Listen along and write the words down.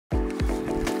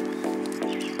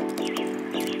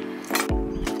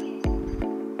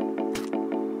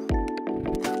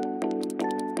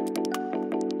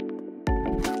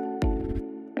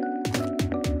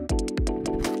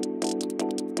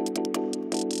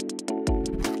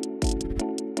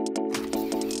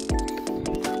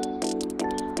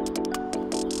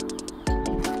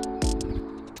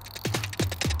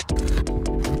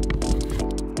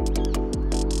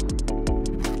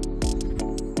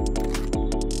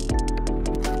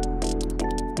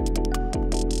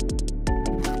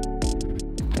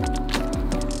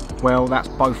Well, that's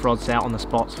both rods out on the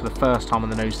spots for the first time in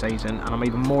the new season, and I'm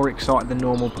even more excited than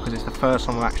normal because it's the first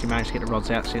time I've actually managed to get the rods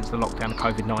out since the lockdown of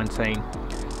COVID-19.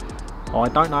 I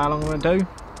don't know how long I'm going to do,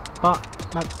 but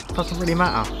that doesn't really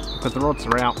matter because the rods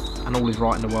are out and all is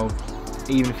right in the world,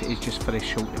 even if it is just for this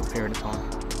short little period of time.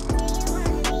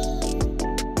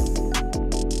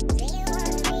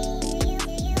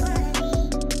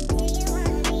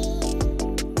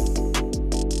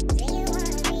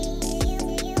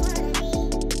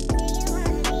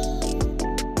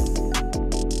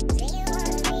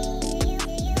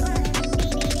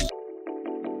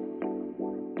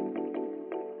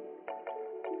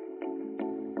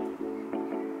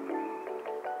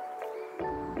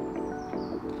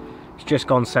 Just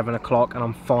gone 7 o'clock and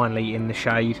I'm finally in the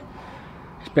shade.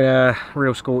 It's been a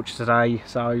real scorcher today,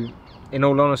 so in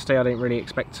all honesty I didn't really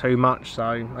expect too much, so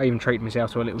I even treated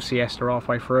myself to a little siesta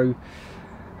halfway through.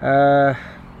 Yeah,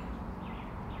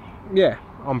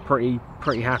 I'm pretty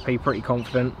happy, pretty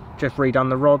confident. Just redone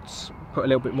the rods, put a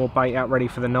little bit more bait out ready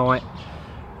for the night.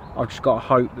 I've just got to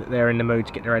hope that they're in the mood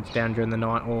to get their heads down during the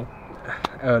night or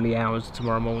early hours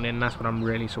tomorrow morning. That's when I'm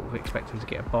really sort of expecting to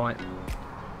get a bite.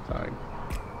 So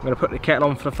I'm going to put the kettle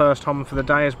on for the first time for the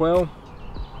day as well,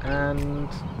 and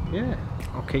yeah,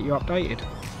 I'll keep you updated.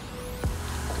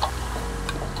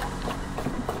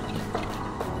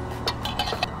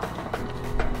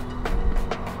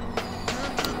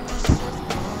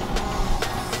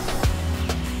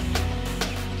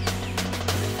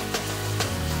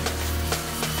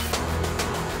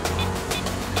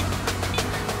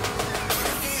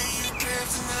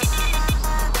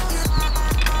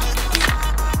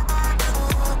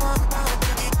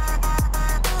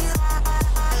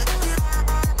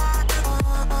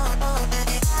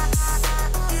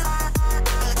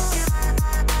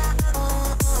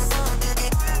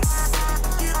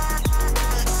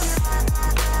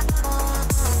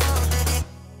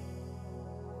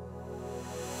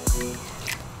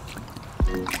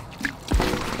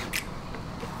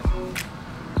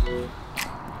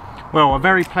 Well, a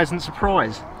very pleasant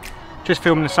surprise. Just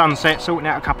filming the sunset, sorting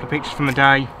out a couple of pictures from the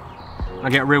day. I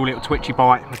get a real little twitchy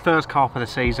bite. The first carp of the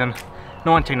season,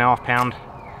 19.5 pound.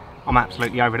 I'm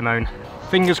absolutely over the moon.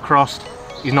 Fingers crossed,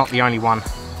 he's not the only one.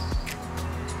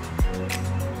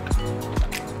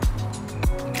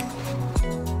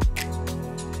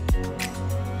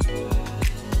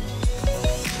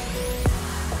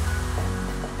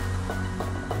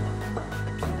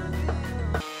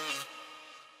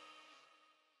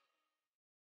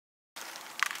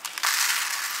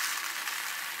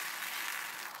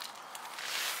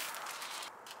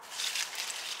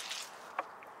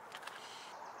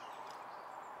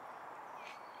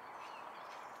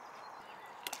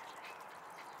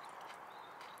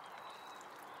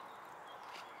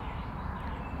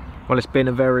 Well, it's been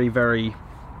a very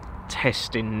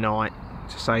testing night,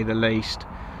 to say the least.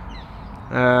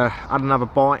 Had another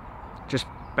bite just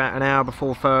about an hour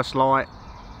before first light.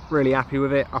 Really happy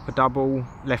with it. Up a double,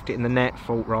 left it in the net.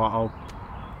 Thought, right, I'll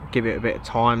give it a bit of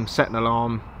time. Set an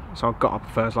alarm. So I got up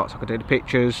at first light so I could do the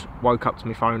pictures. Woke up to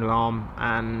my phone alarm,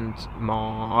 and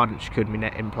I hadn't secured my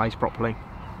net in place properly.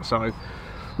 So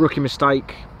rookie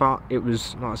mistake, but it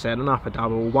was, like I said, an upper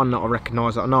double, one that I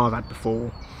recognise that I know I've had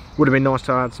before. Would have been nice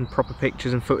to have had some proper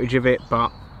pictures and footage of it, but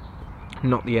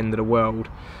not the end of the world.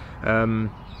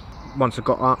 Once I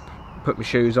got up, put my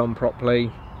shoes on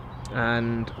properly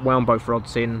and wound both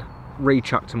rods in,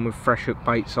 re-chucked them with fresh hook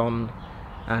baits on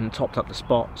and topped up the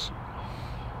spots.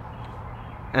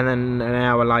 And then an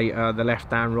hour later, the left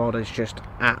hand rod has just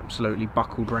absolutely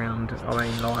buckled round. I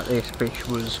mean, like, this fish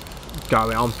was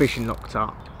going. I'm fishing knocked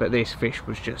up, but this fish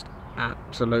was just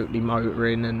absolutely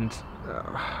motoring, and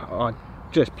I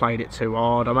just played it too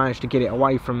hard. I managed to get it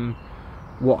away from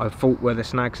what I thought were the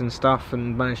snags and stuff,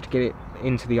 and managed to get it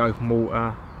into the open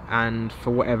water, and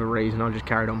for whatever reason I just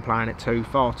carried on playing it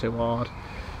far too hard.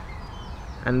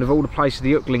 And of all the places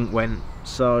the hook link went,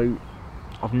 so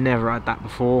I've never had that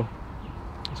before,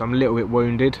 so I'm a little bit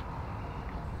wounded,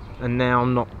 and now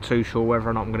I'm not too sure whether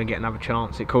or not I'm going to get another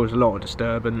chance. It caused a lot of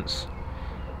disturbance.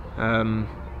 Time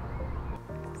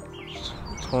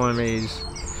is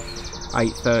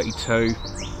 8:32.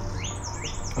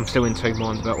 I'm still in two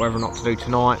minds about whether or not to do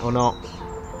tonight or not.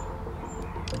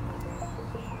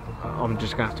 I'm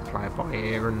just going to have to play it by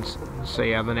ear and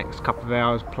see how the next couple of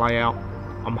hours play out.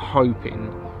 I'm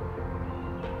hoping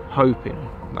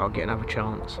that I'll get another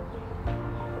chance.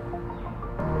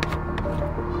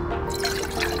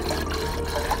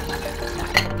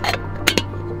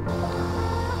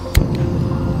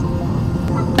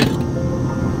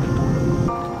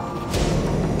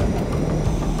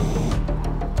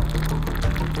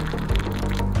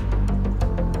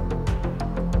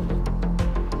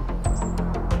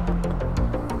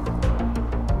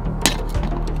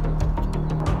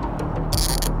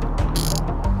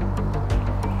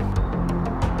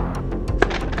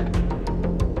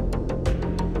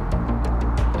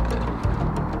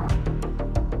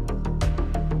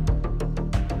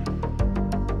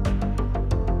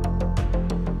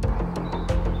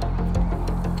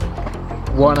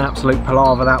 What an absolute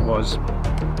palaver that was.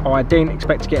 I didn't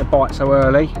expect to get a bite so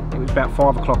early. It was about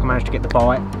 5 o'clock I managed to get the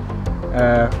bite.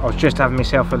 I was just having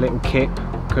myself a little kip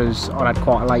because I'd had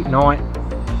quite a late night.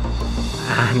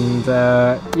 And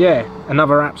yeah,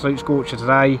 another absolute scorcher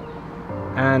today.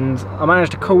 And I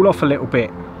managed to cool off a little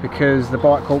bit because the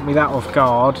bite caught me that off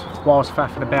guard. Whilst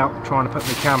faffing about trying to put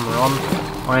my camera on,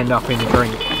 I ended up in the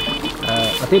drink.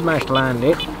 I did manage to land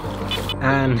it,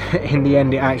 and in the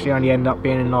end it actually only ended up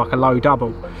being in like a low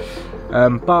double.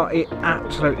 But it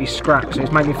absolutely scraps.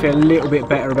 It's made me feel a little bit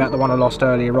better about the one I lost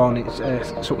earlier on. It's a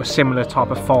sort of similar type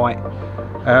of fight.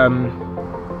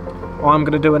 I'm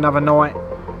going to do another night.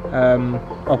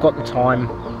 I've got the time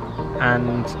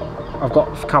and I've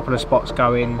got a couple of spots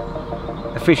going.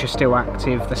 The fish are still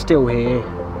active, they're still here,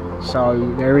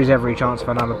 so there is every chance of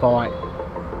another bite.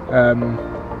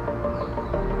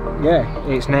 Yeah,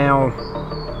 it's now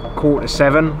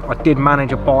 7:15. I did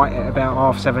manage a bite at about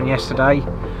 7:30 yesterday.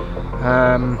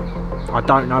 I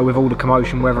don't know with all the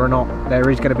commotion whether or not there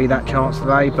is going to be that chance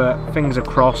today, but fingers are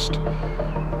crossed.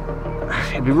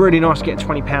 It'd be really nice to get a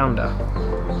 20-pounder.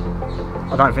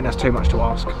 I don't think that's too much to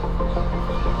ask.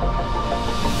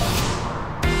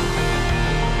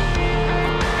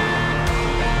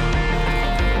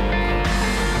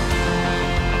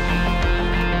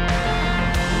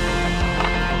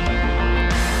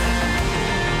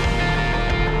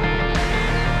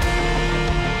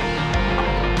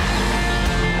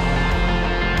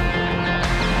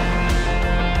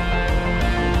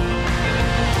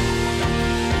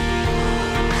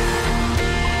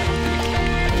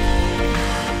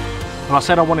 Well, I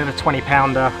said I wanted a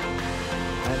 20-pounder,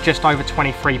 just over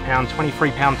 23 pound,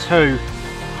 23 pound 2.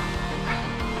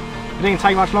 It didn't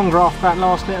take much longer after that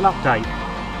last little update.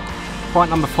 Bite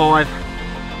number 5,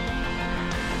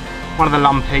 one of the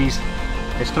lumpies.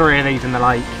 There's 3 of these in the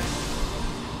lake.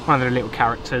 One of the little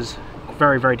characters,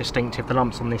 very, very distinctive, the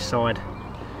lumps on this side.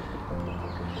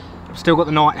 I've still got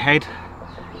the night ahead,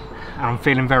 and I'm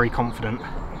feeling very confident.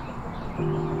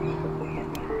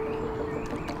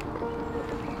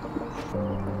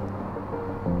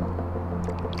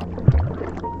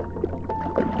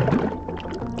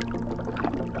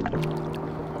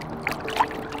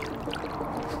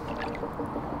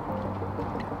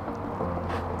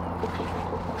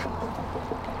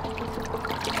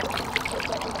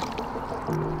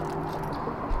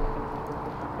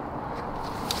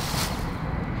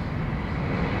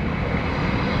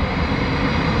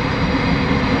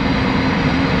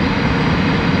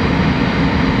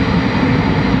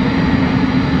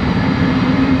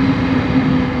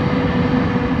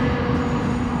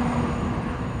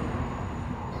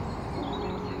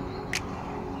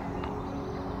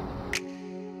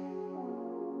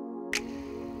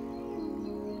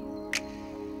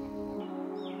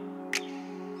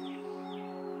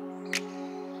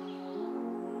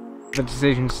 The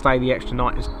decision to stay the extra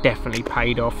night has definitely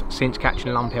paid off. Since catching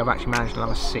a lumpy, I've actually managed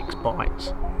another 6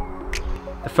 bites.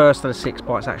 The first of the 6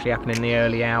 bites actually happened in the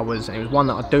early hours, and it was one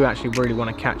that I do actually really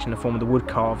want to catch in the form of the wood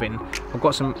carving. I've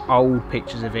got some old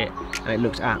pictures of it, and it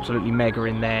looks absolutely mega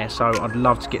in there, so I'd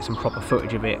love to get some proper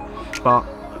footage of it. But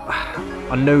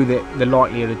I knew that the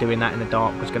likelihood of doing that in the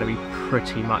dark was going to be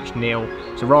pretty much nil.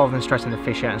 So rather than stressing the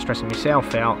fish out and stressing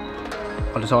myself out,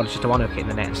 I decided just to unhook it in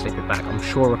the net and slip it back. I'm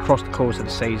sure across the course of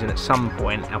the season at some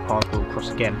point our paths will cross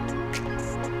again.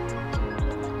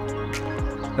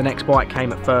 The next bite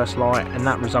came at first light, and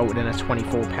that resulted in a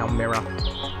 24-pound mirror.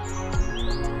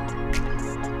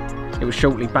 It was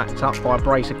shortly backed up by a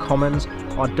brace of commons.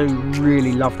 I do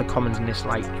really love the commons in this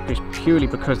lake, just purely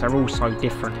because they're all so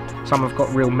different. Some have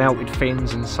got real melted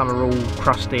fins and some are all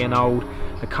crusty and old.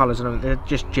 The colours of them, they're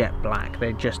just jet black.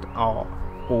 They just are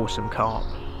awesome carp.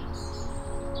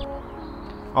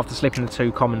 After slipping the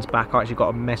 2 commons back, I actually got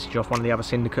a message off one of the other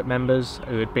syndicate members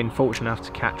who had been fortunate enough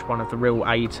to catch one of the real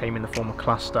A team in the form of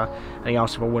Cluster, and he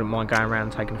asked if I wouldn't mind going around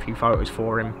and taking a few photos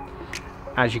for him.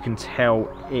 As you can tell,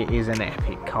 it is an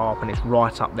epic carp and it's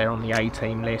right up there on the A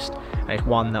team list, and it's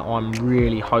one that I'm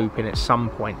really hoping at some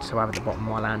point to have at the bottom of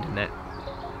my landing net.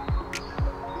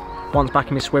 Once back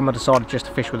in my swim, I decided just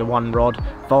to fish with a 1 rod.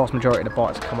 Vast majority of the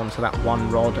bites come onto that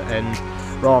 1 rod,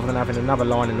 and rather than having another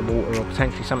line in the water or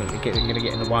potentially something that's going to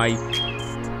get in the way,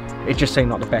 it just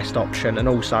seemed like the best option. And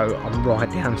also, I'm right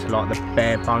down to like the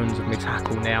bare bones of my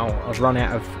tackle now. I've run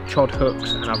out of chod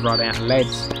hooks and I've run out of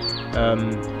leads,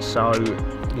 so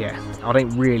yeah, I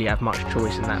don't really have much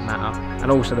choice in that matter.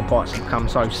 And also the bites have become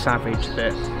so savage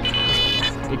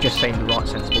that it just seemed the right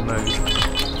sensible move.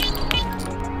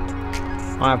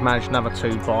 I have managed another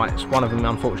 2 bites. One of them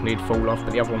unfortunately did fall off,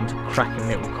 but the other one was a cracking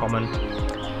little common.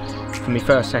 From for my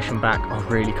first session back, I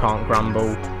really can't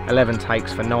grumble. 11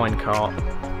 takes for 9 carp.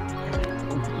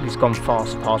 It's gone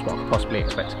fast past what I could possibly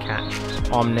expect to catch.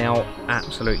 I'm now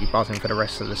absolutely buzzing for the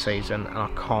rest of the season, and I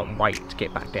can't wait to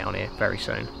get back down here very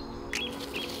soon.